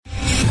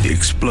The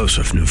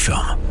explosive new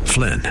film,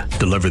 Flynn,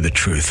 deliver the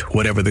truth,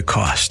 whatever the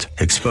cost,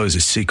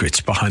 exposes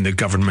secrets behind the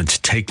government's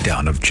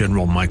takedown of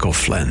General Michael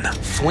Flynn.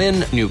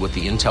 Flynn knew what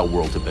the intel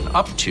world had been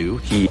up to.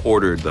 He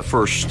ordered the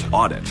first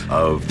audit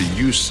of the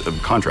use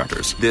of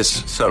contractors.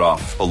 This set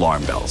off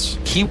alarm bells.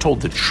 He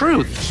told the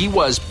truth. He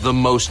was the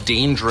most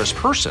dangerous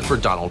person for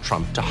Donald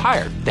Trump to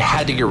hire. They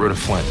had to get rid of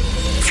Flynn.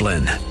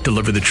 Flynn,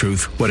 deliver the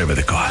truth, whatever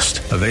the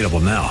cost. Available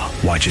now.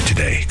 Watch it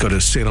today. Go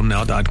to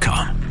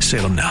salemnow.com.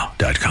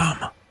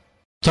 salemnow.com.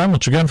 Time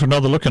once again for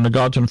another look into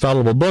God's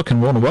infallible book,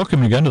 and we want to welcome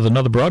you again to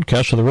another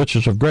broadcast of the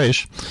Riches of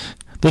Grace.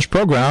 This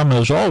program,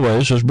 as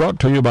always, is brought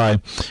to you by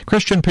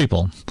Christian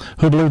people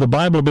who believe the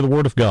Bible to be the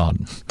Word of God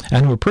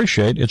and who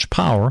appreciate its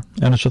power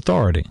and its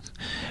authority.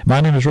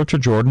 My name is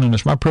Richard Jordan, and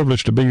it's my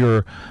privilege to be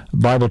your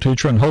Bible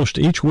teacher and host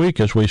each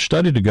week as we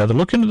study together,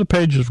 look into the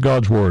pages of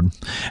God's Word,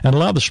 and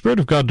allow the Spirit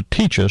of God to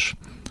teach us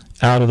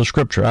out of the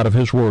Scripture, out of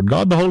His Word.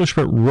 God, the Holy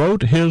Spirit,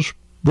 wrote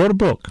a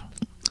book.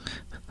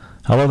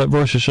 I love that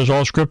verse. It says,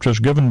 all Scripture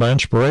is given by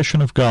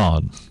inspiration of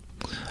God.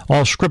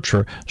 All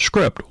Scripture,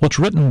 what's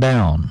written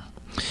down,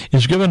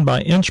 is given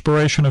by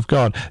inspiration of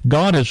God.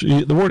 God is,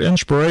 the word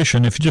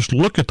inspiration, if you just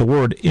look at the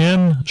word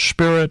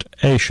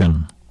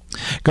inspiration,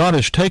 God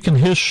has taken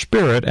His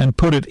Spirit and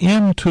put it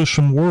into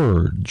some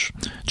words.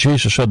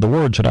 Jesus said, the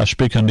words that I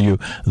speak unto you,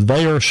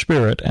 they are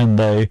spirit and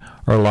they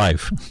are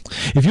life.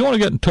 If you want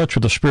to get in touch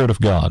with the Spirit of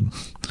God,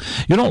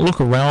 you don't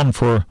look around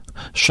for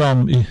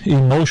some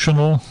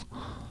emotional,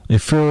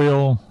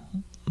 ethereal,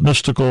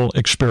 mystical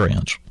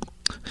experience.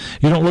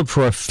 You don't look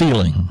for a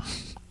feeling,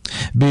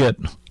 be it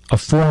a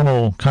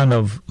formal kind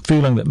of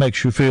feeling that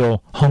makes you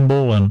feel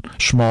humble and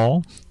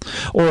small,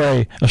 or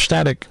a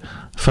static,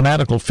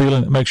 fanatical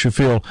feeling that makes you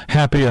feel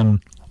happy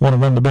and want to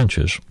run the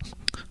benches.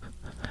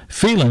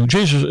 Feeling,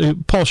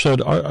 Paul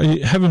said,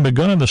 having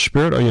begun in the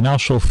Spirit, are you now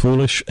so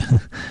foolish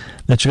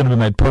that you're going to be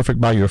made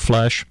perfect by your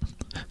flesh?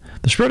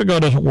 The Spirit of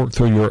God doesn't work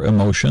through your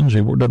emotions.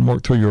 He doesn't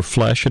work through your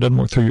flesh. He doesn't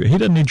work through He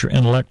doesn't need your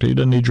intellect. He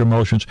doesn't need your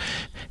emotions.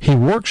 He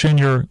works in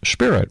your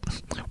spirit.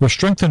 We're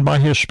strengthened by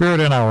His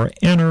Spirit in our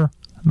inner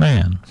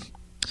man.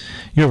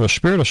 You have a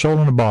spirit, a soul,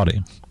 and a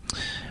body.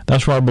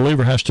 That's why a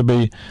believer has to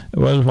be,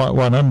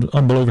 why an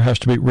unbeliever has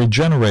to be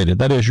regenerated.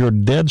 That is, your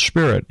dead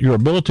spirit, your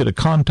ability to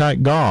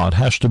contact God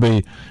has to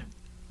be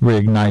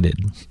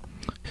reignited.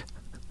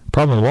 The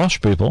problem with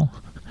lost people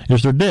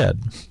is they're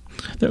dead.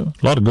 There are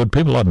a lot of good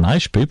people, a lot of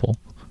nice people,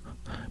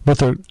 but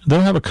they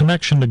don't have a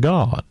connection to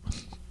God.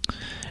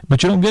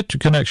 But you don't get to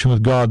connection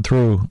with God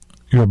through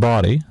your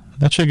body.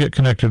 That's how you get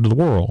connected to the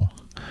world.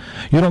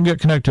 You don't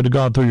get connected to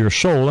God through your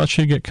soul. That's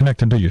how you get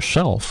connected to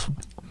yourself.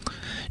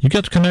 You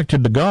get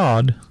connected to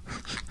God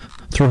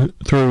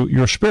through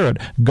your spirit.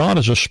 God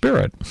is a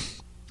spirit.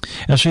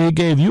 And so He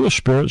gave you a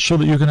spirit so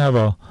that you can have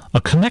a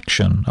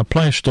connection, a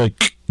place to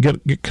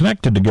get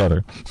connected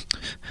together.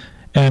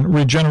 And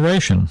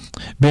regeneration,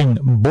 being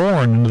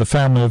born into the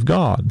family of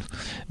God,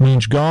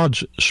 means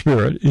God's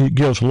Spirit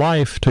gives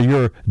life to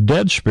your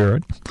dead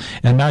spirit,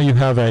 and now you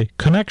have a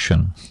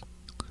connection,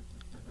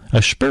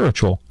 a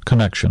spiritual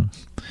connection.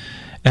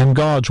 And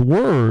God's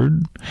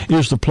Word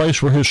is the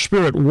place where His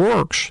Spirit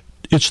works.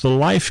 It's the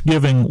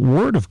life-giving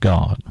Word of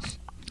God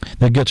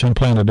that gets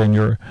implanted in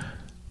your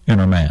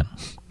inner man,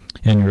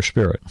 in your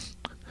spirit.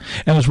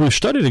 And as we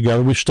study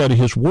together, we study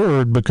His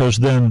Word because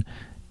then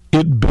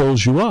it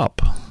builds you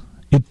up.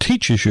 It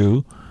teaches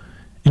you,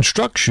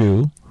 instructs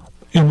you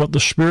in what the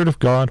Spirit of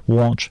God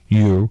wants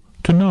you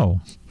to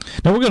know.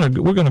 Now we're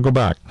going to go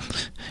back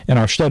in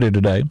our study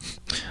today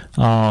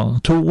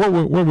to where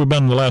we've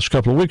been the last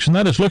couple of weeks, and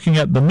that is looking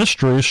at the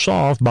mysteries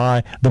solved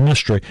by the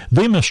mystery.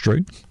 The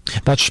mystery,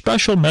 that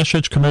special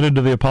message committed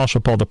to the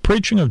Apostle Paul, the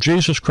preaching of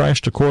Jesus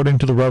Christ according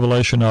to the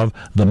revelation of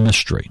the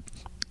mystery,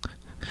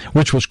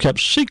 which was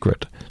kept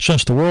secret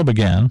since the world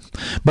began,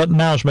 but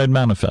now is made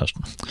manifest.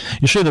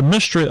 You see, a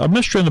mystery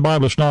in the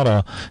Bible is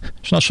not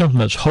something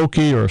that's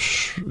hokey or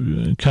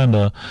kind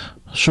of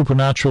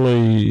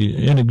supernaturally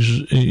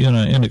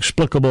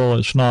inexplicable.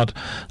 It's not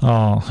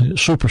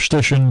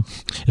superstition.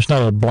 It's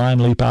not a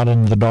blind leap out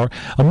into the dark.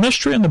 A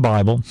mystery in the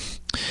Bible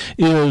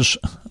is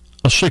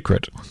a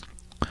secret,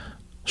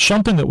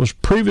 something that was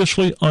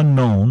previously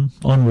unknown,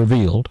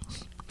 unrevealed,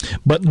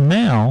 but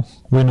now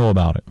we know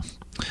about it.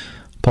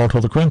 Paul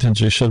told the Corinthians,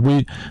 he said,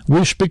 we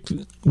speak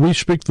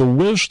the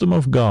wisdom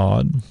of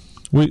God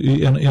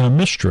in a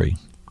mystery,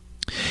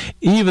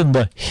 even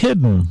the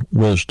hidden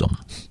wisdom.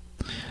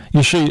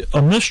 You see,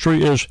 a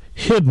mystery is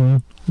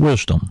hidden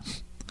wisdom.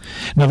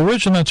 Now, the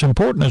reason that's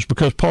important is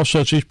because Paul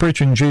says he's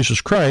preaching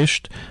Jesus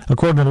Christ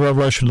according to the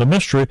revelation of the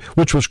mystery,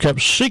 which was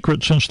kept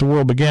secret since the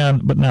world began,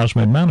 but now is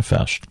made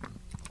manifest.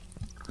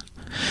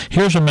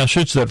 Here's a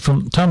message that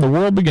from the time the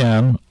world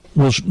began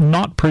was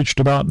not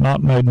preached about,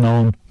 not made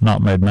known, not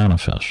made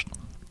manifest.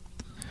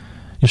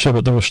 You say,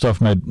 but there was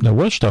stuff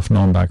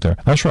known back there.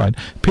 That's right.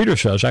 Peter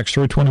says, Acts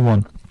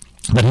 3:21,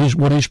 that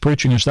what he's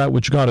preaching is that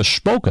which God has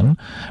spoken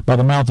by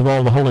the mouth of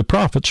all the holy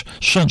prophets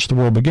since the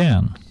world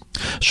began.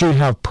 So you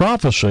have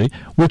prophecy,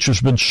 which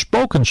has been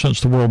spoken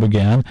since the world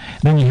began.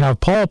 Then you have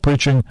Paul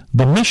preaching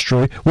the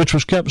mystery, which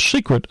was kept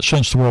secret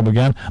since the world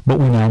began, but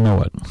we now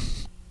know it.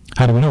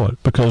 How do we know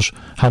it? Because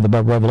how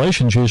the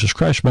revelation Jesus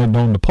Christ made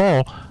known to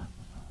Paul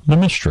the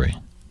mystery,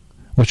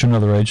 which in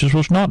other ages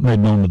was not made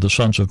known to the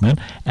sons of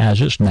men,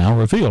 as it's now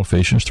revealed.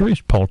 Ephesians 3,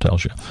 Paul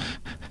tells you.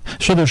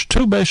 So there's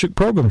two basic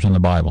programs in the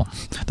Bible.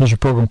 There's a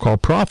program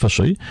called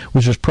prophecy,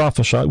 which is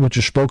prophesied, which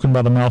is spoken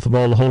by the mouth of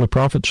all the holy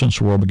prophets since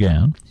the world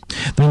began.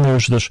 Then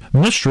there's this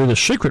mystery, the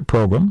secret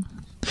program,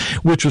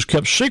 which was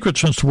kept secret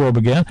since the world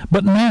began,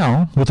 but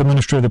now, with the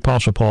ministry of the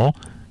Apostle Paul,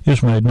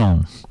 is made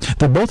known.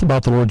 They're both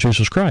about the Lord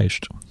Jesus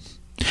Christ.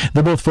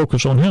 They both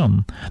focus on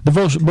Him. They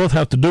both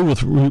have to do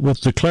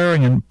with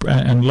declaring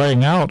and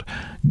laying out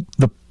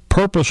the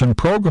purpose and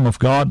program of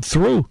God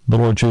through the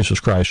Lord Jesus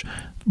Christ.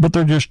 But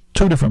they're just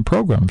two different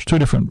programs, two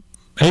different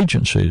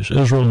agencies,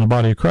 Israel and the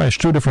body of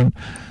Christ, two different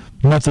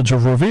methods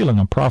of revealing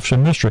a prophecy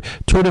and mystery,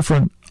 two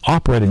different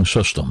operating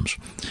systems.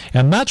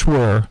 And that's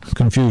where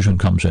confusion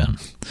comes in.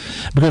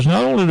 Because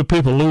not only do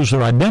people lose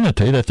their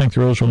identity, they think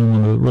they're Israel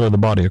and really the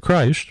body of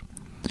Christ,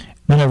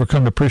 they never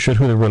come to appreciate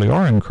who they really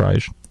are in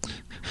Christ,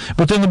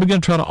 but then they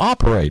begin to try to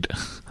operate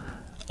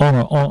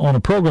on a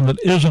program that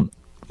isn't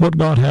what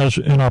God has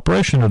in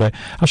operation today.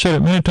 I say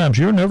it many times,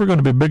 you're never going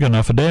to be big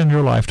enough a day in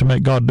your life to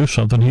make God do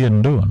something He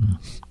isn't doing.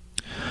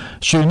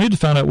 So you need to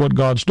find out what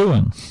God's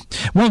doing.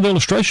 One of the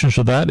illustrations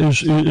of that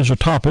is a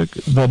topic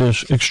that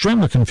is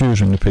extremely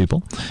confusing to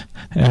people,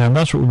 and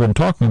that's what we've been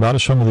talking about,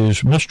 is some of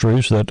these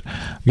mysteries that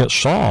get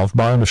solved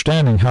by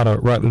understanding how to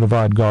rightly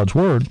divide God's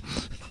Word.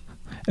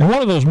 And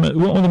one of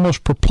the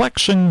most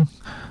perplexing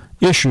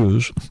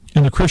issues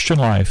in the Christian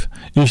life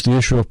is the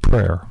issue of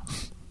prayer.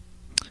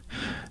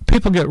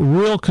 People get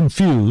real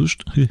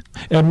confused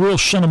and real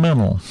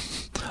sentimental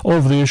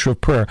over the issue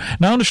of prayer.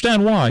 Now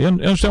understand why.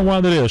 Understand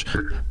why that is.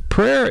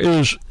 Prayer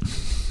is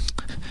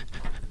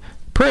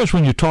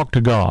when you talk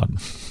to God.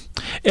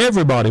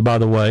 Everybody, by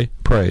the way,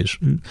 prays.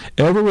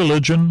 Every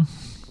religion,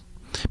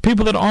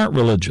 people that aren't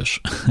religious,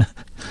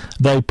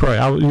 they pray.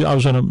 I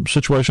was in a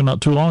situation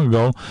not too long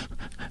ago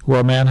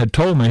where a man had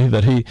told me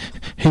that he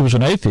was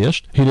an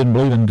atheist. He didn't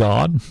believe in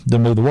God,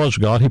 didn't believe there was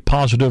God. He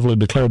positively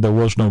declared there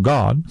was no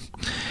God.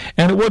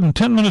 And it wasn't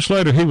 10 minutes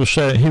later he was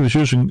saying,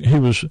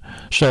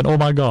 oh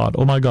my God,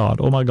 oh my God,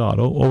 oh my God,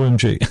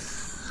 OMG.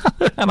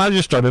 And I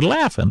just started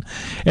laughing.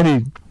 And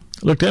he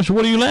looked at me and said,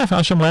 what are you laughing?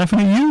 I said, I'm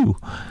laughing at you.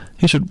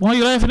 He said, why are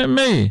you laughing at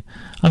me?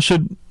 I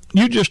said,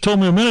 you just told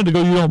me a minute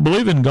ago you don't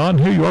believe in God,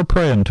 and here you are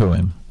praying to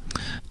Him.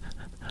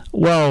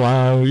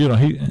 Well,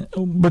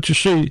 but you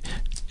see,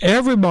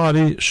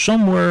 everybody,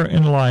 somewhere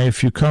in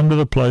life, you come to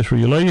the place where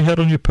you lay your head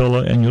on your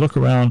pillow and you look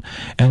around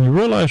and you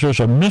realize there's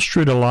a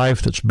mystery to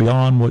life that's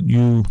beyond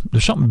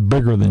there's something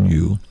bigger than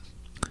you.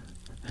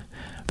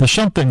 There's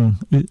something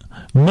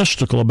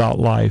mystical about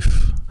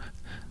life. A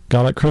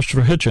guy like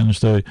Christopher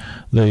Hitchens, the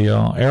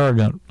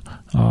arrogant,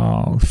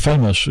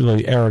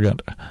 famously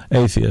arrogant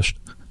atheist,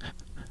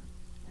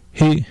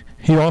 he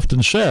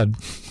often said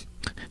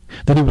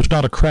that he was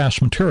not a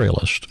crass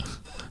materialist.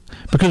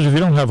 Because if you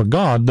don't have a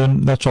God,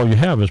 then that's all you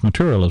have is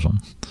materialism.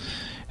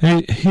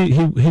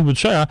 He would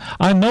say,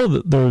 I know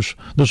that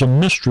there's a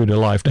mystery to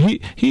life. Now,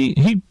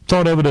 he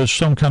thought of it as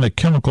some kind of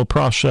chemical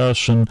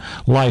process and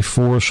life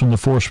force and the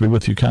force be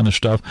with you kind of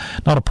stuff,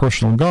 not a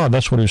personal God.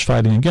 That's what he was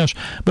fighting against.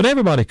 But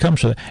everybody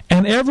comes to that.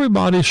 And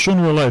everybody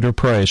sooner or later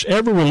prays.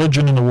 Every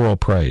religion in the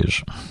world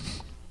prays.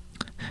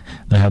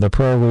 They have their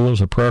prayer wheels,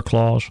 their prayer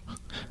claws.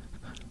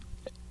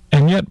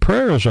 And yet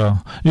prayer is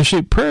a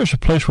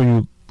place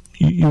where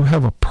you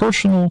have a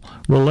personal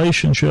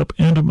relationship,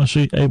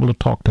 intimacy, able to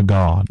talk to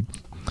God.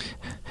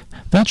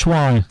 That's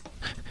why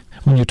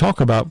when you talk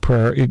about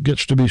prayer, it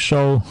gets to be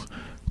so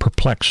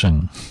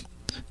perplexing.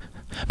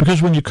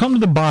 Because when you come to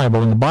the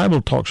Bible, and the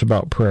Bible talks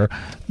about prayer,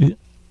 you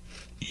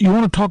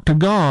want to talk to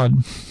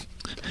God,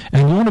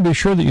 and you want to be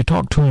sure that you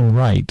talk to Him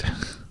right,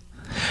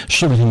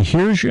 so that He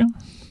hears you,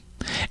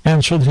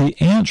 and so that He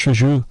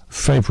answers you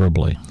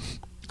favorably.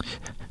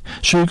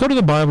 So you go to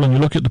the Bible and you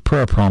look at the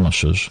prayer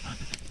promises.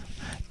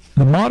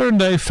 The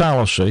modern-day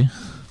fallacy,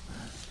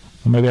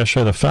 or maybe I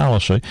say the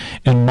fallacy,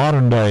 in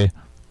modern-day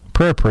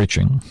prayer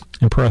preaching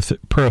and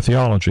prayer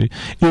theology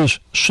is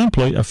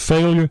simply a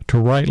failure to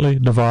rightly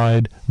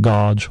divide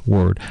God's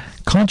Word.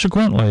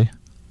 Consequently,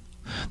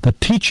 the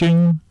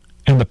teaching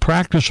and the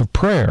practice of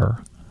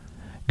prayer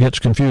gets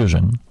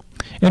confusing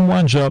and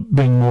winds up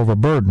being more of a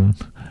burden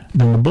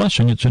than the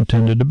blessing it's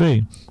intended to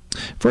be.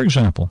 For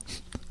example,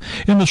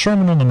 in the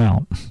Sermon on the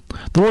Mount,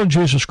 the Lord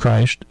Jesus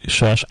Christ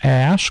says,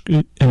 ask,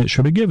 and it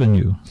shall be given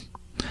you.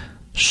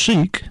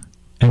 Seek,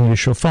 and you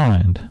shall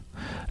find.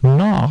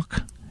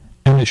 Knock,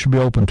 and it shall be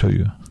open to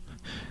you.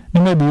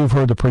 Now, maybe you've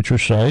heard the preacher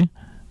say,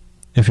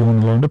 if you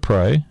want to learn to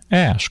pray,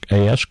 ask,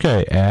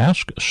 A-S-K,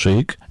 ask,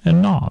 seek,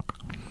 and knock.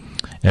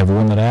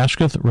 Everyone that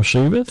asketh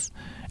receiveth,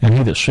 and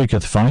he that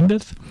seeketh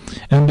findeth,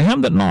 and to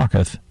him that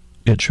knocketh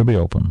it shall be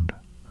opened.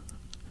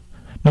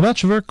 Now,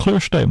 that's a very clear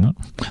statement.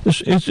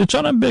 It's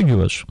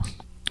unambiguous.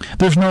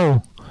 There's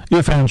no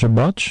ifs, ands, or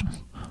buts.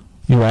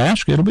 You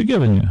ask, it'll be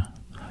given you.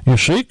 You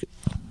seek,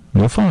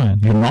 you'll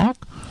find. You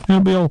knock,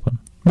 it'll be open.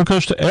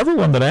 Because to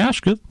everyone that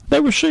asketh, they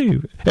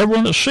receive.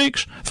 Everyone that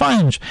seeks,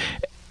 finds.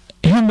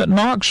 Him that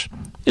knocks,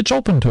 it's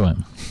open to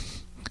him.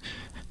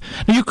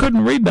 Now, you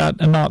couldn't read that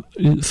and not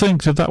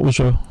think that that was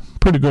a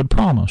pretty good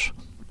promise.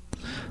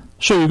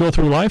 So you go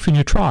through life and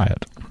you try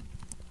it.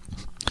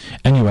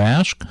 And you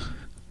ask,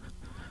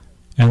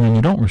 and then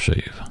you don't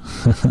receive.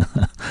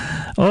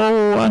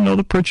 Oh, I know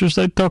the preachers,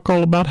 they talk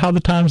all about how the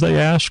times they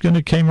asked and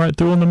it came right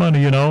through on the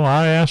money.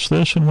 I asked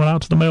this and went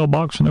out to the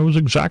mailbox and there was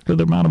exactly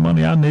the amount of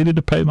money I needed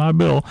to pay my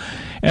bill.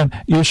 And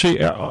you see,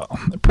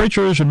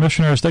 preachers and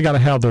missionaries, they got to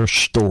have their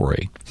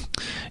story.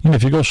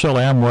 If you go sell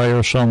Amway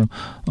or some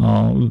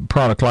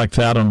product like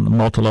that on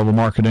multi-level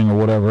marketing or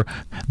whatever,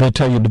 they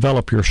tell you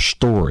develop your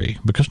story,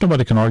 because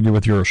nobody can argue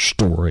with your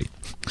story.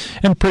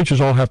 And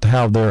preachers all have to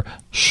have their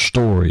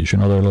stories,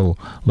 their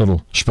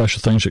little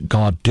special things that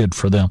God did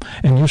for them.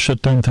 And you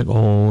sit there and think,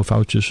 oh, if I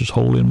was just as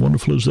holy and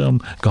wonderful as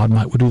them, God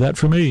might would do that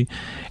for me.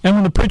 And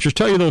when the preachers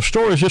tell you those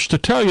stories, it's to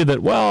tell you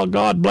that, well,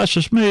 God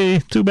blesses me.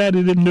 Too bad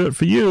he didn't do it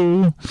for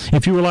you.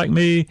 If you were like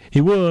me, he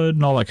would,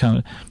 and all that kind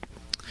of.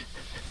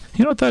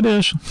 You know what that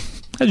is?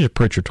 That's just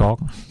preacher talk.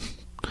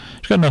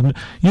 It's got nothing.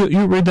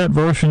 You read that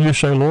verse and you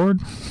say,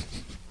 Lord,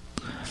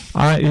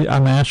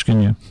 I'm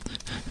asking you.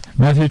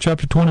 Matthew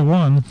chapter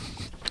 21.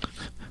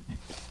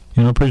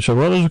 Preacher said,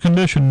 well, there's a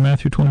condition in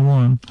Matthew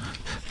 21.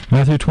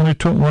 Matthew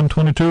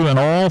 21:22, and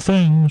all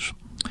things,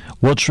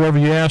 whatsoever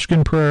you ask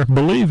in prayer,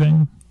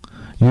 believing,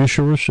 you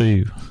shall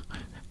receive.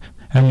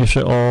 And you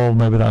say, oh,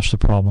 maybe that's the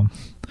problem.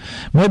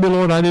 Maybe,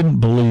 Lord, I didn't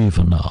believe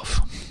enough.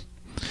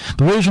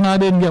 The reason I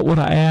didn't get what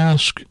I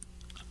asked,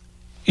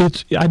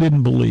 I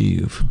didn't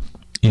believe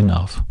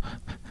enough.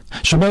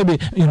 So maybe,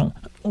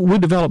 we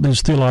develop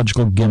these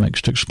theological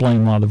gimmicks to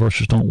explain why the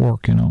verses don't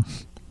work,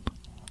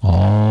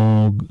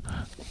 Oh,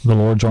 the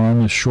Lord's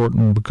arm is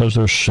shortened because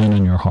there's sin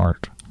in your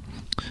heart.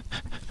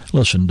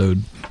 Listen,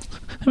 dude,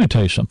 let me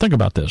tell you something. Think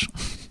about this.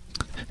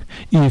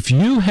 If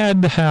you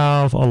had to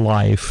have a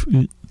life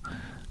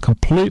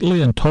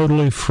completely and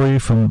totally free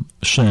from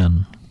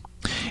sin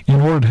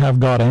in order to have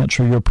God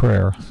answer your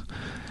prayer,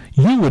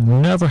 you would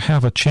never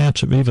have a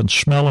chance of even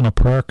smelling a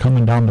prayer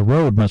coming down the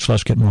road, much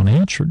less getting one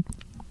answered.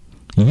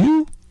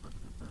 You?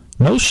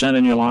 No sin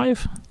in your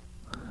life?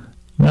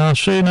 Now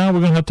we're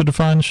going to have to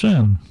define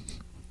sin.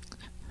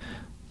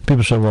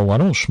 People say, well, I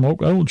don't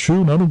smoke, I don't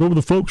chew, and I don't go with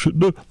the folks that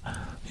do.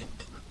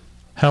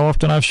 How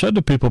often I've said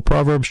to people,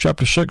 Proverbs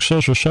chapter 6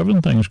 says there's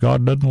 7 things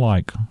God doesn't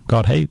like,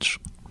 God hates.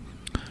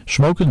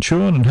 Smoking,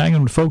 chewing, and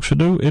hanging with folks that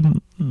do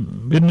isn't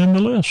in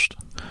the list.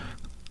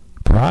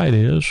 Pride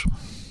is.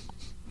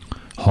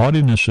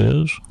 Haughtiness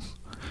is.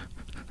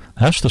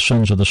 That's the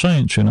sins of the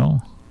saints,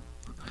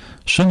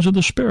 Sins of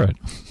the Spirit.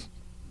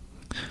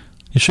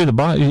 You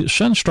see,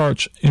 sin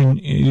starts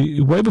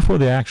way before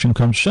the action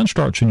comes. Sin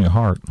starts in your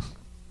heart.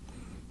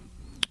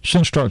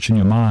 Sin starts in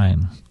your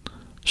mind.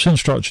 Sin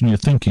starts in your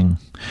thinking.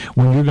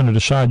 When you're going to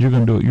decide you're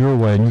going to do it your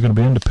way and you're going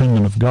to be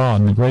independent of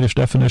God. And the greatest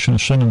definition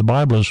of sin in the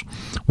Bible is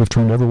we've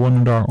turned everyone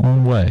into our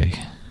own way.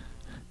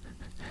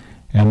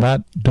 And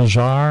that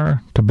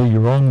desire to be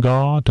your own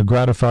God, to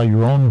gratify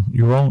your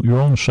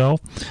own self,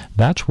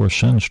 that's where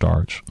sin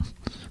starts.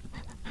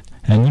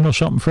 And you know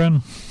something,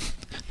 friend?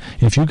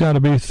 If you got to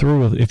be through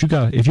with, if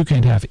you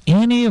can't have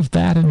any of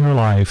that in your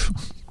life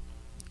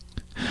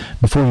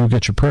before you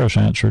get your prayers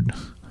answered,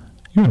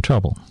 you're in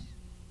trouble.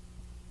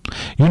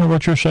 You know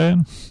what you're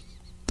saying?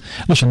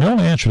 Listen, the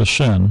only answer to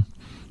sin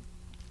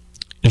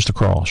is the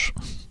cross.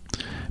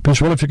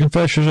 Because, well, if you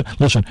confess your sin,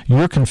 listen,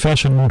 your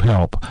confessing won't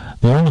help.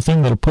 The only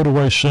thing that'll put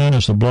away sin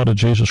is the blood of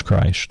Jesus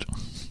Christ.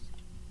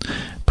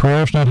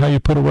 Prayer's not how you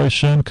put away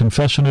sin.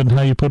 Confessing isn't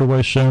how you put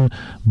away sin.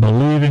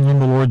 Believing in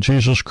the Lord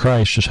Jesus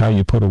Christ is how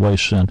you put away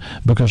sin.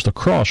 Because the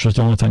cross is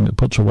the only thing that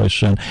puts away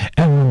sin.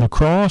 And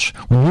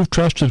when you've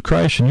trusted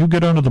Christ and you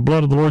get under the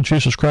blood of the Lord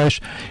Jesus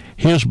Christ,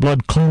 His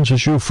blood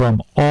cleanses you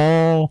from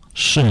all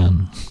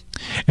sin.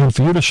 And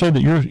for you to say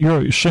that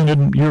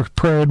your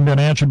prayer hadn't been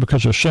answered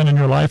because of sin in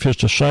your life is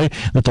to say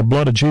that the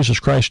blood of Jesus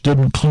Christ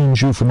didn't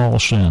cleanse you from all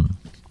sin.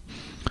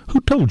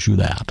 Who told you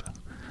that?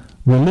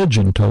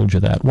 Religion told you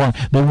that. Why?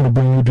 They want to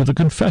bring you to the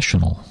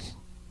confessional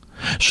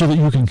so that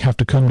you can have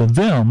to come to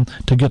them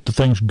to get the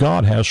things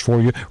God has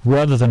for you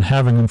rather than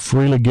having them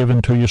freely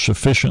given to you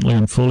sufficiently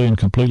and fully and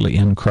completely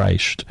in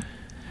Christ.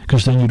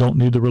 Because then you don't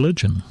need the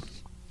religion.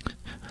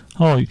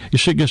 Oh, you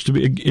see, it gets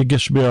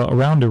to be a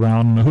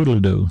roundy-round and a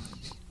hoodly-doo.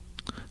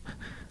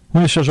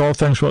 When He says all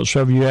things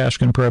whatsoever you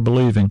ask in prayer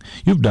believing,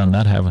 you've done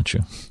that, haven't you?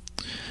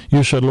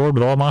 You said, Lord,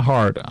 with all my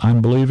heart,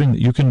 I'm believing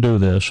that you can do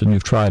this, and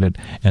you've tried it,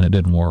 and it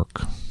didn't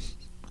work.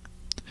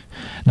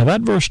 Now,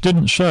 that verse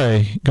didn't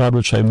say God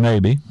would say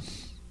maybe.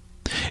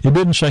 It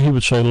didn't say He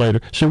would say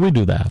later. See, we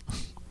do that.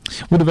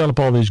 We develop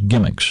all these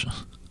gimmicks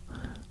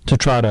to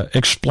try to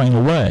explain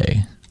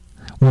away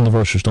when the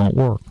verses don't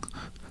work.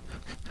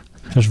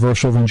 There's a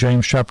verse over in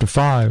James chapter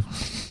 5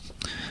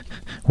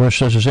 where it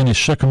says, is any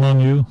sick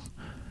among you?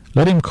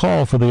 Let him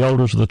call for the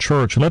elders of the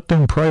church. Let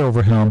them pray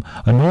over him,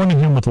 anointing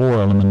him with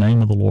oil in the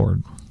name of the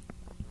Lord.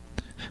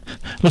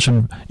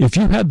 Listen, if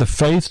you had the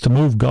faith to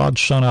move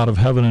God's Son out of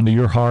heaven into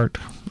your heart,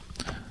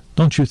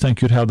 don't you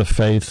think you'd have the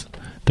faith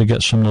to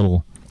get some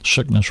little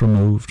sickness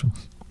removed?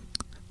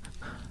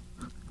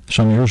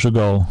 Some years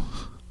ago,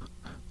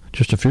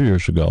 just a few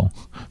years ago,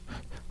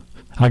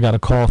 I got a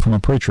call from a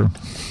preacher.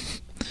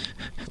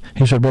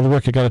 He said, Brother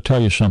Rick, I got to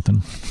tell you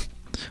something.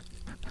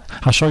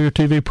 I saw your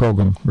TV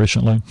program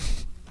recently.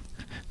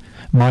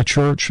 My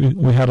church,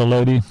 we had a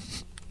lady,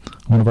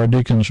 one of our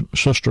deacons'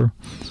 sister.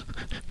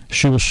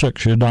 She was sick.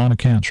 She had died of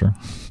cancer.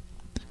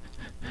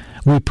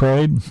 We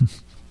prayed.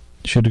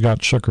 She'd have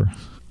got sicker.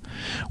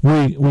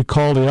 We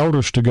called the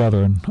elders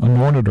together and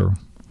anointed her.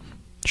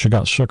 She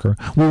got sicker.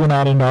 We went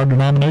out into our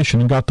denomination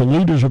and got the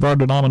leaders of our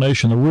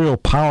denomination, the real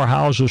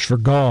powerhouses for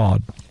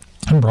God,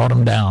 and brought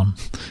them down.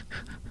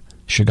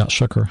 She got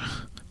sicker.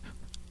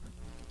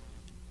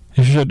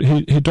 He said,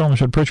 he told me,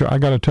 said, Preacher, I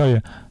got to tell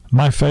you,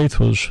 my faith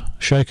was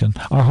shaken.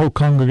 Our whole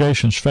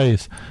congregation's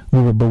faith,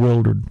 we were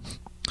bewildered.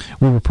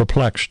 We were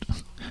perplexed.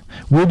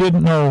 We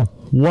didn't know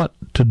what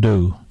to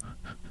do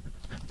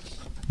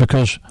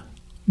because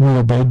we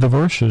obeyed the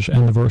verses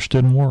and the verse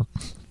didn't work.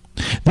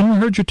 Then we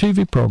heard your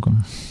TV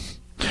program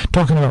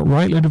talking about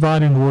rightly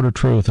dividing the word of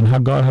truth and how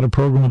God had a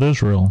program with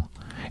Israel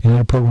and he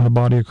had a program with the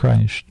body of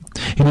Christ.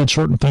 He did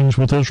certain things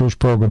with Israel's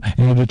program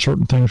and he did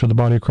certain things with the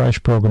body of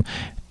Christ program.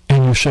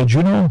 And you said,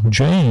 you know,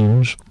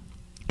 James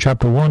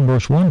chapter 1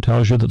 verse 1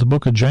 tells you that the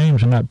book of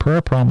James and that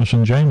prayer promise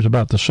in James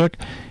about the sick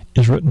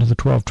is written to the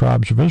 12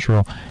 tribes of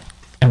Israel.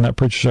 And that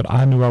preacher said,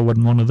 I knew I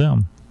wasn't one of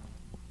them.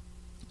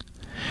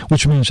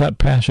 Which means that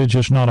passage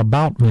is not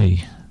about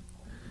me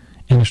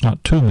and it's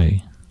not to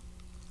me.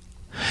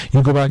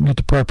 You go back and get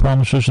the prayer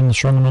promises in the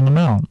Sermon on the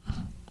Mount,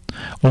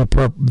 or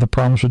the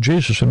promise of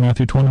Jesus in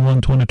Matthew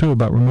 21:22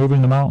 about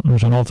removing the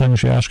mountains and all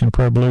things you ask in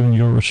prayer, believing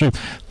you'll receive.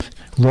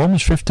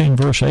 Romans 15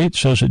 verse 8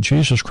 says that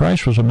Jesus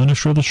Christ was a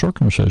minister of the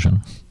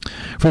circumcision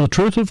for the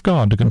truth of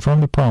God to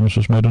confirm the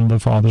promises made unto the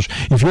fathers.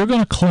 If you're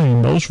going to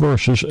claim those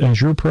verses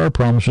as your prayer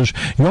promises,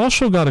 you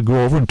also got to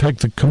go over and take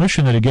the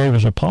commission that he gave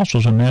his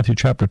apostles in Matthew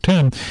chapter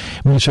 10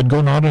 when he said,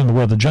 Go not into the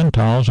way of the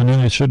Gentiles, and then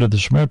he said to the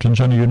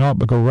Samaritans, Enter you not,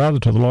 but go rather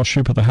to the lost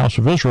sheep of the house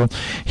of Israel.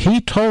 He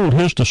told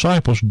his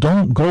disciples,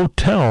 don't go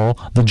tell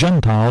the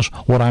Gentiles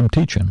what I'm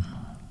teaching.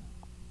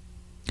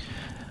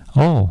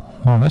 Oh,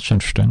 well, that's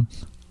interesting.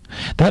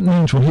 That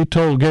means when he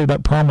gave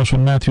that promise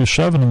in Matthew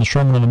 7 in the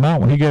Sermon on the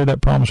Mount, when he gave that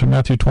promise in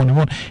Matthew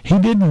 21, he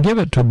didn't give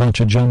it to a bunch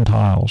of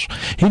Gentiles.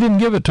 He didn't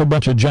give it to a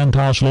bunch of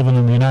Gentiles living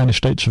in the United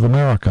States of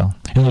America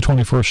in the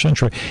 21st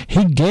century.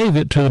 He gave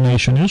it to the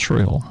nation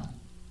Israel.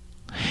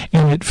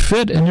 And it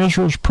fit in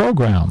Israel's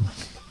program,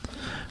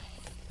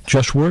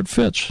 just where it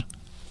fits.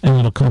 And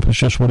it'll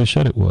accomplish just what he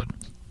said it would.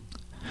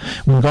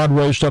 When God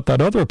raised up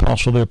that other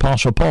apostle, the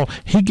Apostle Paul,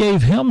 he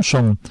gave him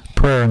some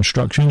prayer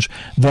instructions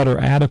that are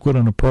adequate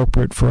and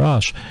appropriate for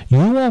us.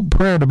 You want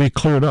prayer to be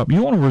cleared up.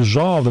 You want to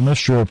resolve the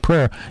mystery of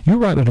prayer. You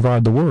rightly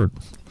divide the word.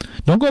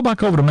 Don't go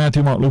back over to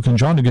Matthew, Mark, Luke, and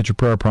John to get your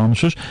prayer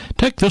promises.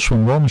 Take this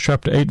one, Romans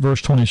chapter 8,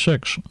 verse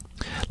 26.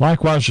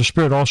 Likewise, the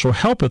Spirit also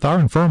helpeth our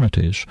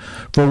infirmities,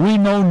 for we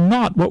know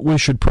not what we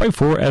should pray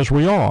for as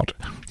we ought.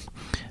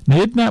 Now,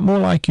 isn't that more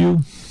like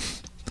you?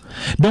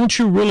 Don't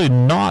you really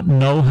not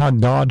know how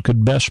God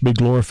could best be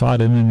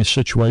glorified in any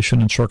situation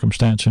and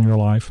circumstance in your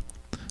life?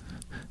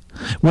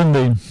 When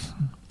the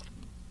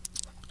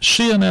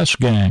CNS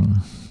gang,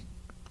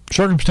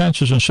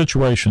 circumstances and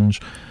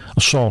situations,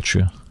 assault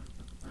you,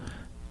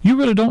 you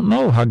really don't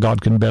know how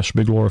God can best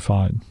be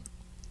glorified.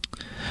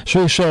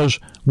 So he says,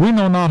 we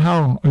know not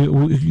how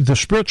the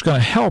Spirit's going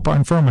to help our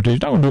infirmities.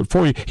 He's not going to do it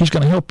for you. He's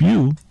going to help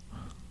you.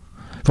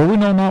 For we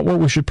know not what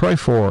we should pray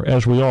for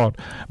as we ought,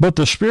 but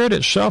the Spirit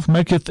itself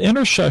maketh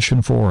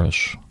intercession for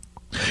us,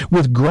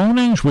 with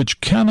groanings which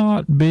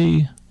cannot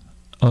be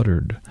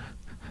uttered.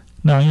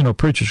 Now,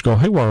 preachers go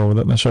haywire over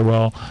that, and they say,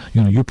 well,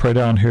 you pray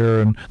down here,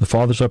 and the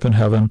Father's up in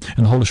heaven,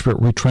 and the Holy Spirit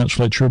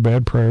retranslates your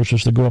bad prayers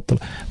as they go up.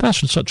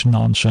 That's such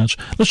nonsense.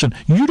 Listen,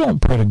 you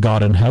don't pray to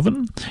God in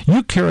heaven.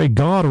 You carry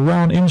God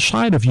around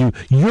inside of you.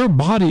 Your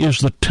body is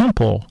the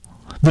temple,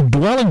 the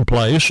dwelling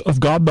place of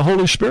God the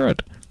Holy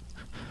Spirit.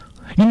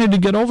 You need to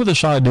get over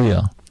this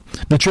idea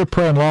that you're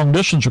praying long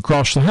distance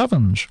across the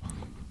heavens.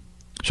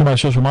 Somebody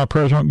says, well, my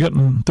prayers aren't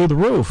getting through the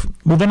roof.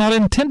 Well, they're not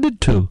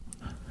intended to.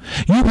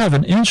 You have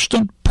an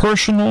instant,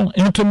 personal,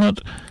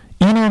 intimate,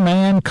 inner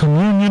man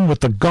communion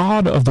with the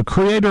God of the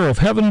Creator of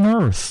heaven and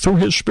earth through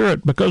His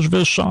Spirit because of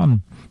His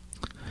Son,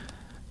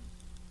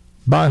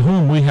 by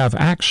whom we have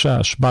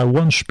access by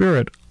one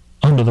Spirit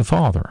unto the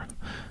Father.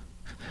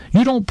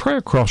 You don't pray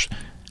across.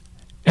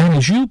 And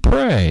as you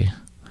pray,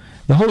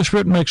 the Holy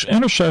Spirit makes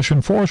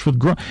intercession for us with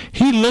groanings.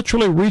 He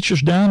literally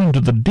reaches down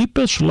into the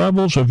deepest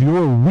levels of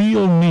your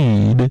real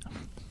need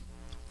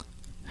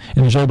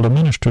and is able to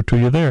minister to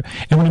you there.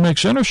 And when He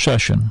makes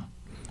intercession,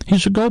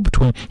 He's a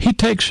go-between. He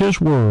takes His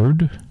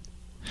word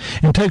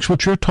and takes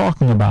what you're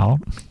talking about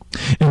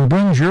and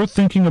brings your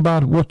thinking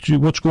about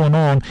what's going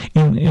on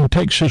and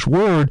takes His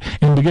word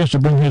and begins to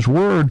bring His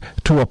word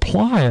to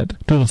apply it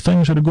to the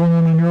things that are going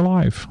on in your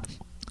life.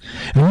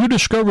 And you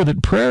discover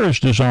that prayer is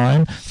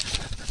designed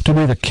to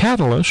be the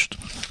catalyst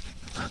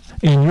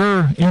in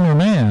your inner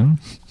man,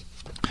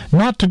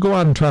 not to go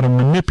out and try to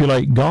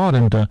manipulate God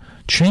into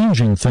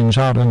changing things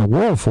out in the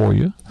world for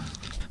you,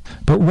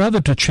 but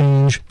rather to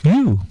change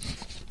you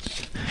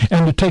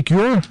and to take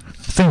your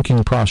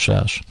thinking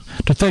process,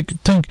 to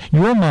think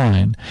your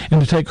mind,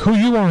 and to take who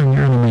you are in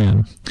your inner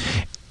man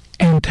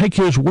and take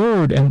His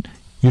Word, and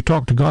you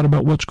talk to God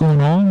about what's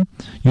going on.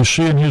 You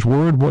see in His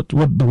Word what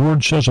the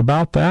Word says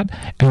about that,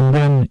 and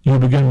then you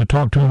begin to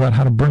talk to Him about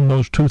how to bring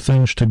those two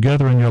things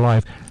together in your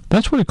life.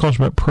 That's what He calls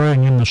about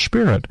praying in the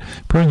Spirit,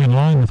 praying in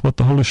line with what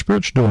the Holy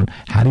Spirit's doing.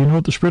 How do you know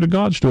what the Spirit of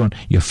God's doing?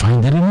 You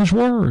find it in His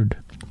Word,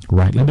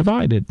 rightly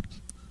divided.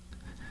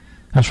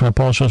 That's why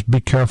Paul says, be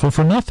careful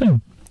for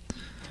nothing.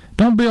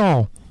 Don't be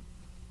all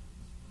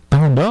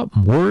bound up,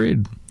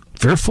 worried,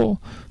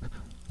 fearful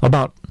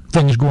about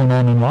things going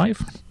on in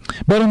life.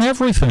 But in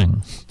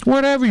everything,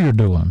 whatever you're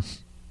doing,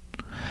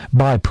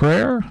 by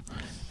prayer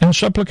and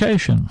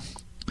supplication.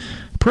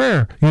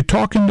 Prayer, you're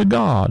talking to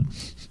God.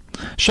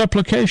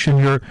 Supplication,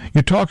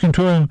 you're talking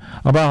to Him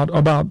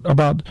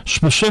about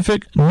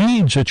specific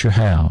needs that you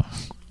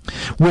have.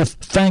 With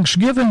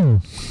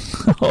thanksgiving.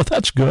 Oh,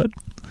 that's good.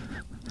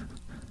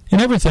 In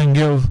everything,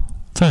 give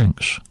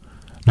thanks.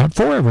 Not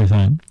for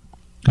everything.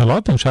 A lot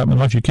of things happen in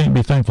life you can't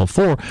be thankful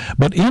for,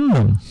 but in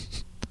them.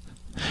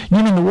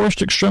 You know, in the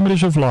worst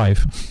extremities of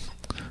life,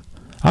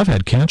 I've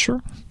had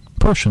cancer,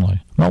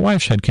 personally. My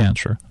wife's had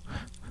cancer.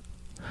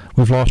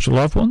 We've lost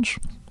loved ones.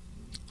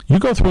 You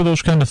go through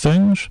those kind of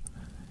things,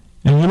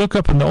 and you look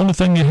up, and the only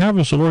thing you have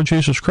is the Lord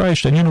Jesus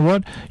Christ, and you know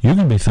what? You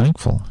can be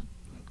thankful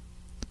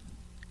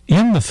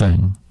in the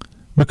thing,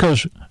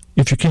 because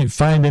if you can't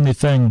find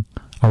anything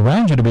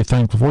around you to be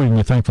thankful for, you can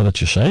be thankful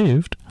that you're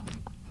saved,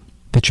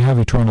 that you have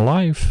eternal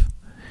life,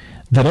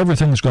 that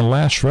everything's going to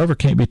last forever,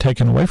 can't be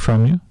taken away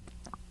from you.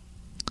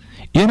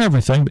 In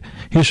everything,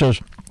 he says,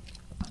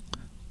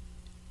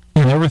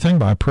 in everything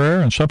by prayer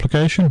and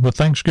supplication with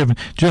thanksgiving,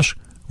 just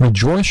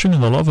rejoicing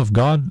in the love of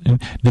God.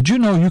 And did you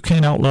know you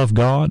can't outlove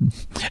God,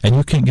 and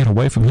you can't get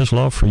away from His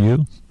love for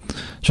you?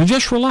 So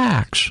just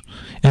relax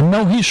and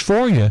know He's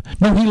for you.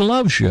 Know He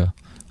loves you.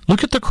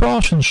 Look at the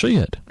cross and see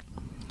it.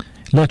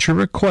 Let your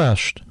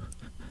request,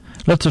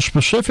 let the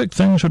specific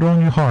things that are on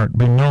your heart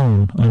be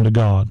known unto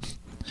God.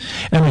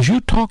 And as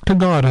you talk to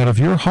God out of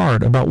your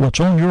heart about what's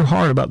on your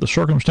heart, about the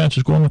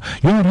circumstances going on,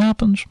 you know what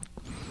happens?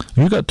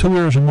 You got two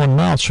ears and one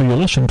mouth, so you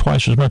listen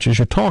twice as much as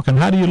you talk. And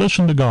how do you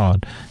listen to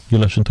God? You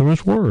listen to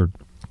His Word.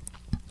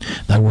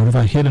 Thy word have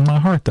I hid in my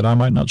heart, that I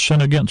might not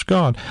sin against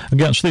God,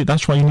 against thee.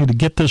 That's why you need to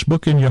get this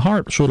book in your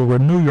heart, so it'll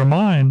renew your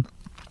mind.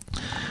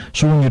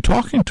 So when you're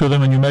talking to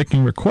them and you're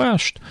making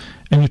requests,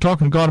 and you're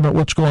talking to God about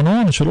what's going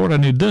on, and say, Lord, I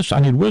need this, I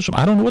need wisdom,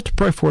 I don't know what to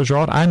pray for,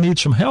 God, I need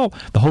some help.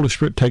 The Holy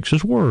Spirit takes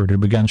His Word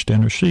and begins to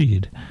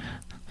intercede.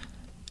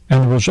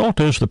 And the result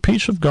is, the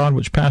peace of God,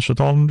 which passeth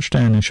all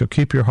understanding, shall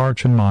keep your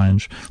hearts and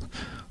minds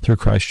through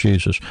Christ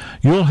Jesus.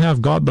 You'll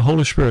have God, the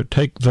Holy Spirit,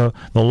 take the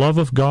love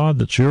of God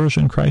that's yours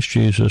in Christ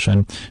Jesus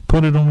and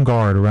put it on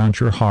guard around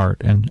your heart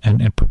and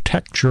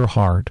protect your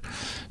heart,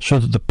 so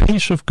that the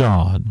peace of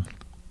God,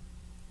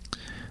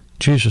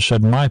 Jesus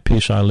said, my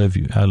peace I leave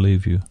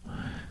you.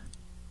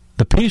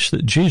 The peace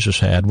that Jesus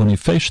had when He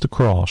faced the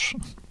cross,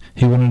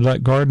 He went into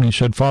that garden, He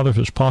said, Father, if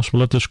it's possible,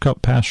 let this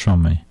cup pass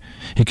from me.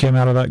 He came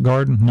out of that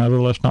garden,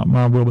 nevertheless not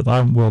my will, but thy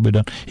will be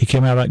done. He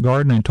came out of that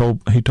garden and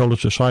he told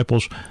His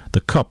disciples,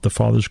 the cup the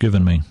Father's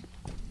given me,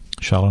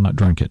 shall I not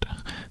drink it?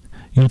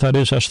 You know what that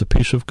is? That's the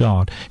peace of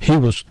God. He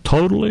was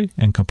totally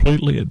and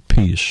completely at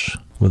peace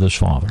with His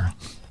Father.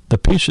 The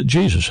peace that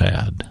Jesus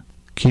had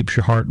keeps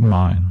your heart and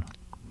mind.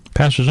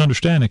 Passes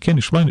understanding. I can't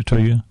explain it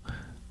to you.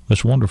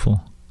 It's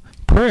wonderful.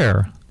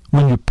 Prayer,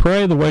 when you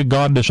pray the way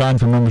God designed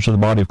for members of the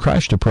body of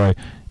Christ to pray,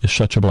 is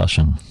such a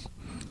blessing.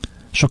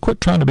 So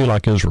quit trying to be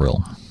like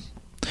Israel.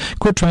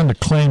 Quit trying to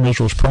claim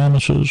Israel's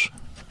promises.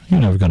 You're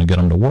never going to get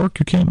them to work.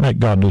 You can't make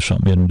God do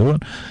something He didn't do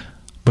it.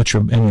 But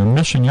you're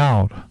missing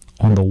out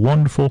on the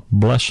wonderful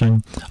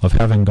blessing of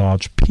having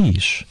God's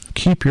peace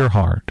keep your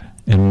heart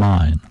and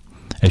mind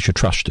as you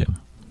trust Him.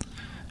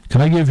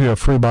 Can I give you a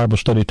free Bible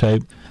study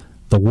tape?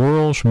 The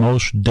world's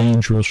most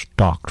dangerous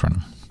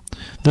doctrine.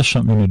 This is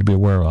something you need to be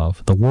aware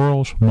of. The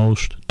world's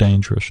most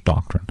dangerous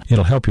doctrine.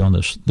 It'll help you on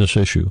this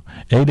issue.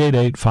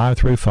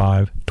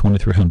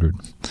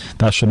 888-535-2300.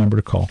 That's the number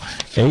to call.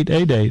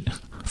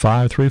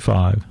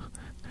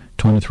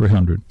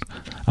 888-535-2300.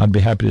 I'd be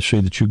happy to see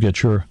that you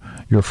get your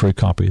free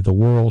copy. The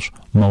world's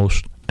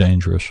most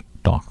dangerous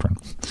doctrine.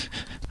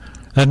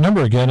 That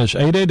number again is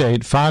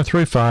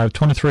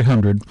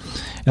 888-535-2300.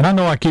 And I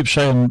know I keep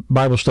saying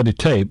Bible study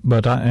tape,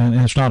 but and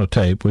it's not a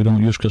tape. We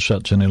don't use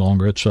cassettes any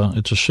longer. It's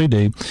a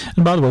CD.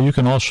 And by the way, you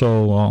can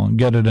also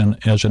get it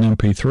as an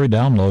MP3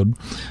 download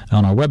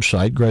on our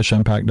website,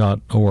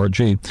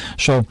 graceimpact.org.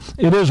 So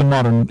it is in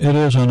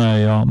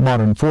a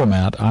modern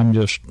format. I'm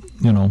just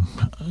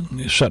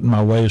setting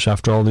my ways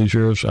after all these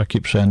years. I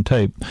keep saying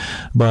tape,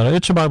 but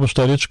it's a Bible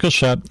study. It's a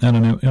cassette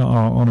and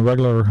on a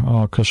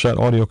regular cassette,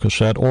 audio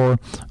cassette, or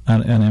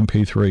an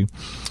MP3.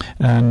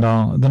 And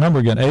the number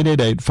again,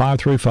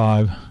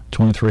 888-535-2300.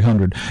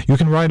 2300. You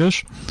can write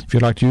us if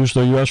you'd like to use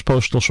the U.S.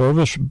 Postal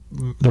Service,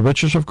 The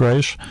Riches of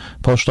Grace,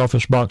 Post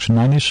Office Box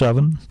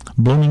 97,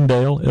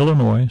 Bloomingdale,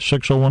 Illinois,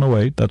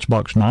 60108. That's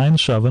Box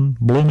 97,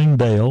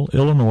 Bloomingdale,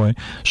 Illinois,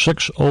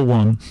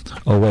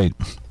 60108.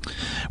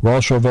 We're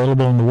also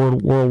available on the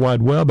World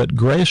Wide Web at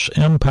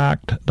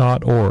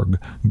graceimpact.org.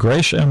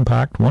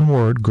 Graceimpact, one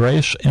word,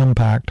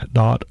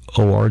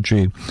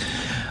 graceimpact.org.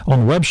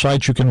 On the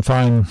website, you can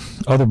find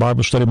other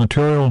Bible study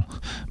material,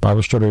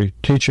 Bible study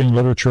teaching,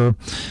 literature.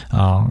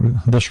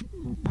 This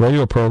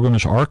radio program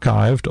is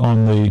archived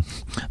on the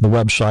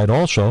website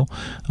also.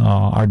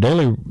 Our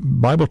daily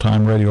Bible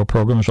Time radio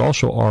program is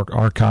also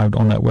archived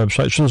on that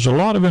website. So there's a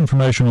lot of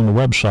information on the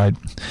website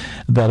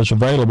that is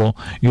available,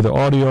 either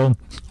audio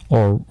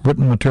or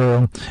written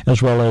material,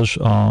 as well as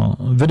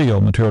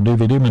video material,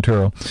 DVD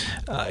material.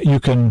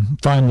 You can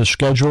find the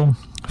schedule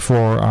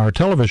for our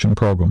television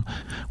program.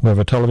 We have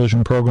a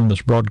television program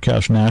that's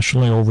broadcast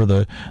nationally over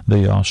the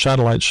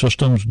satellite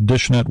systems,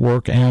 Dish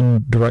Network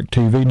and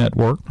DirecTV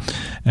Network,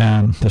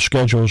 and the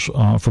schedules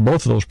for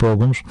both of those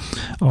programs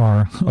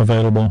are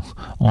available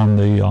on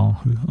the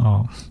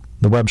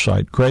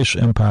website,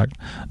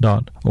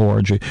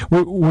 graceimpact.org.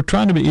 We're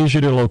trying to be easy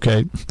to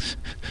locate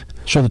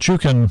so that you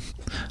can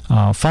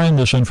find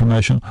this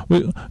information.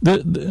 You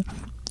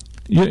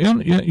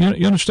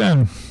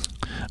understand,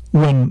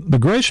 when the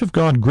grace of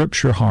God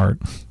grips your heart,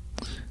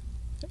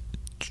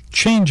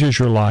 changes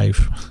your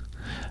life,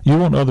 you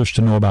want others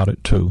to know about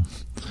it too.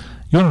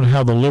 You want to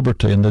have the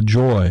liberty and the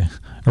joy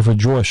of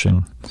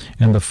rejoicing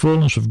in the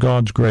fullness of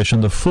God's grace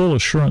and the full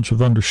assurance of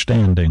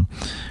understanding,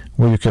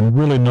 where you can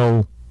really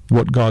know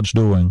what God's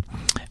doing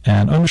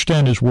and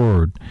understand His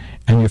Word,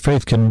 and your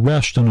faith can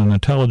rest in an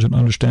intelligent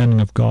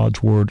understanding of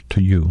God's Word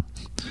to you.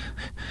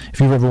 If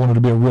you've ever wanted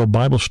to be a real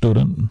Bible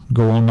student,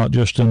 go on not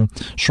just in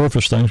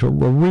surface things, but a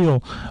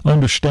real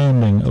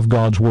understanding of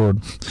God's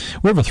Word.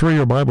 We have a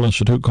 3-year Bible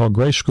Institute called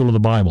Grace School of the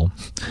Bible.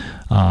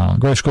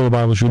 Grace School of the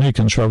Bible is unique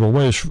in several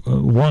ways.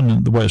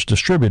 One, the way it's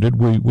distributed.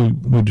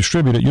 We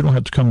distribute it. You don't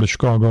have to come to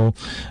Chicago,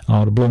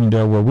 to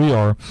Bloomingdale, where we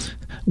are.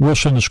 We'll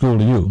send the school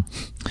to you.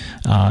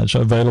 It's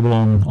available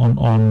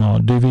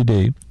on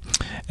DVD.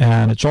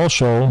 And it's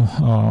also,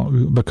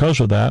 because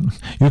of that,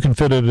 you can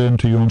fit it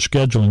into your own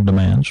scheduling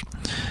demands.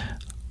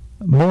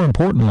 More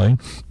importantly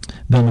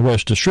than the way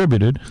it's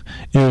distributed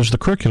is the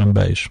curriculum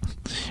base.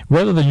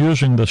 Rather than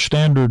using the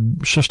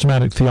standard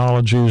systematic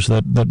theologies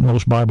that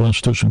most Bible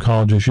institutes and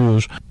colleges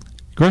use,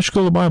 Grace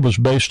School of the Bible is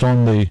based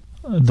on the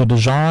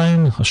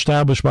design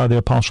established by the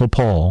Apostle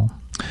Paul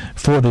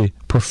for the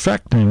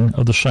perfecting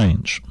of the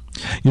saints.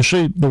 You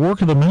see, the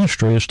work of the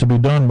ministry is to be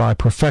done by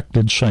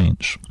perfected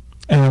saints.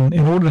 And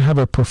in order to have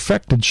a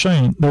perfected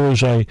saint, there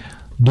is a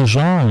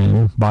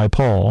design by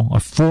Paul, a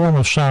form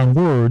of sound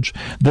words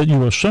that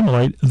you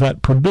assimilate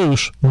that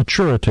produce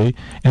maturity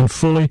and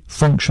fully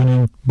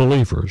functioning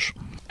believers.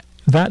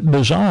 That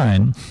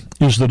design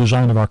is the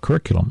design of our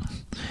curriculum.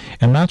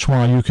 And that's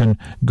why you can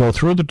go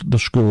through the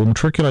school,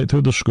 matriculate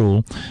through the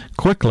school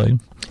quickly,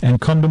 and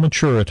come to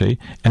maturity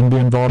and be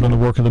involved in the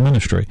work of the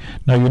ministry.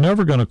 Now, you're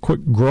never going to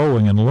quit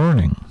growing and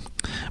learning,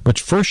 but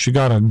first you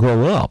got to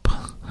grow up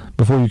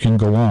before you can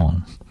go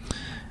on.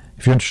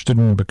 If you're interested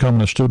in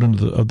becoming a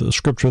student of the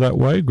Scripture that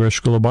way, Grace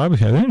School of the Bible,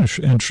 if you have any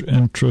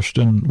interest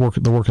in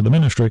the work of the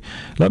ministry,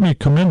 let me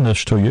commend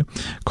this to you.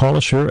 Call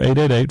us here,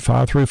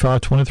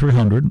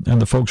 888-535-2300, and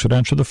the folks that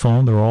answer the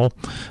phone, they're all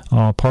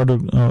part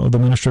of the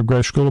ministry of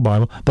Grace School of the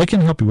Bible. They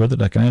can help you with it.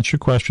 They can answer your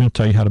questions,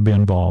 tell you how to be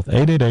involved.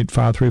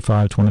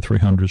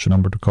 888-535-2300 is the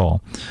number to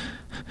call.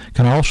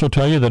 Can I also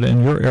tell you that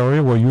in your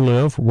area where you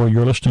live, where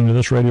you're listening to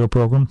this radio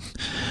program,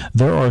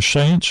 there are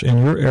saints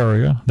in your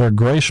area, there are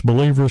grace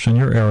believers in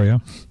your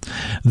area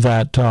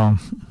that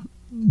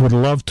would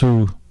love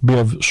to be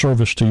of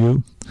service to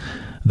you.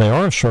 They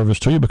are of service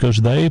to you because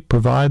they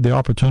provide the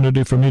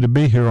opportunity for me to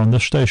be here on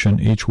this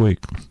station each week.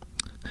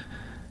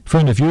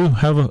 Friend, if you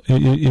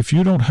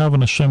don't have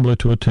an assembly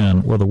to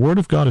attend where the Word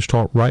of God is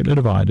taught rightly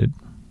divided,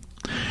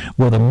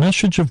 where the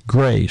message of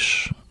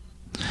grace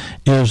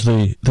is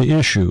the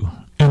issue,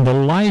 and the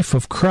life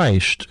of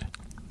Christ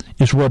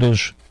is what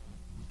is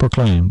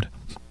proclaimed,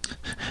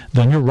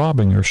 then you're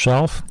robbing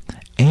yourself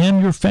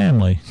and your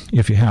family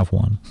if you have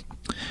one.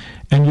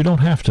 And you don't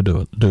have to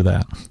do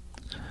that.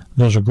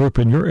 There's a group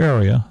in your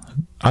area.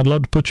 I'd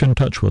love to put you in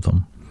touch with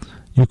them.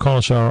 You call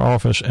us at our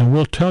office, and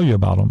we'll tell you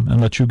about them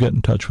and let you get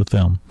in touch with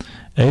them.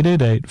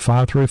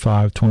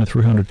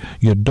 888-535-2300.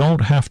 You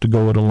don't have to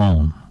go it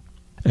alone.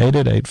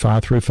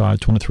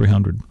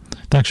 888-535-2300.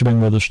 Thanks for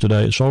being with us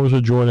today. It's always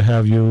a joy to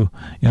have you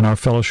in our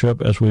fellowship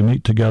as we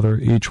meet together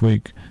each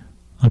week.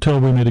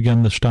 Until we meet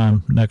again this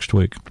time next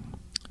week,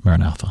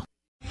 Maranatha.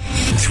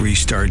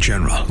 3-star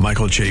General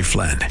Michael J.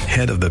 Flynn,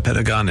 head of the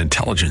Pentagon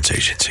Intelligence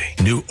Agency,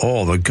 knew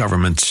all the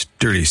government's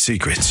dirty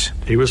secrets.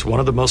 He was one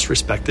of the most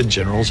respected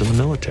generals in the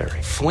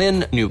military.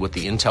 Flynn knew what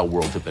the intel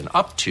world had been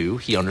up to.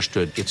 He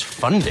understood its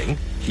funding.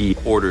 He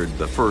ordered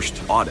the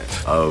first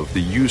audit of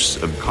the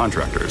use of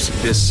contractors.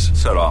 This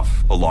set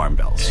off alarm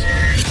bells.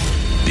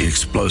 The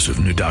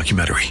explosive new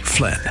documentary,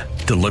 Flynn,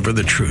 deliver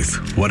the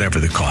truth, whatever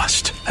the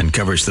cost, and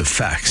covers the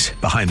facts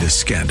behind this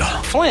scandal.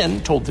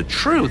 Flynn told the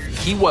truth.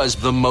 He was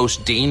the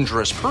most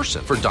dangerous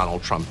person for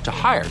Donald Trump to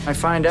hire. I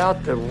find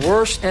out the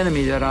worst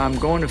enemy that I'm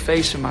going to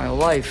face in my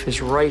life is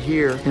right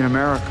here in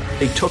America.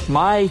 They took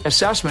my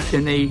assessment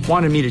and they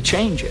wanted me to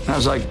change it. And I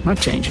was like, I'm not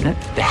changing it.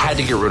 They had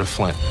to get rid of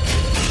Flynn.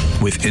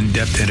 With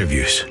in-depth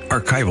interviews,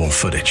 archival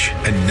footage,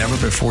 and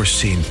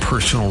never-before-seen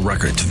personal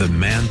records of the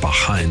man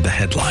behind the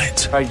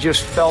headlines. I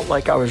just felt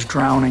like I was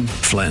drowning.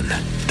 Flynn,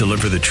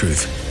 deliver the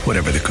truth,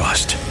 whatever the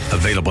cost.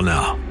 Available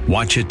now.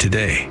 Watch it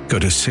today. Go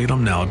to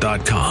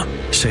salemnow.com.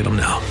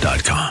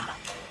 salemnow.com.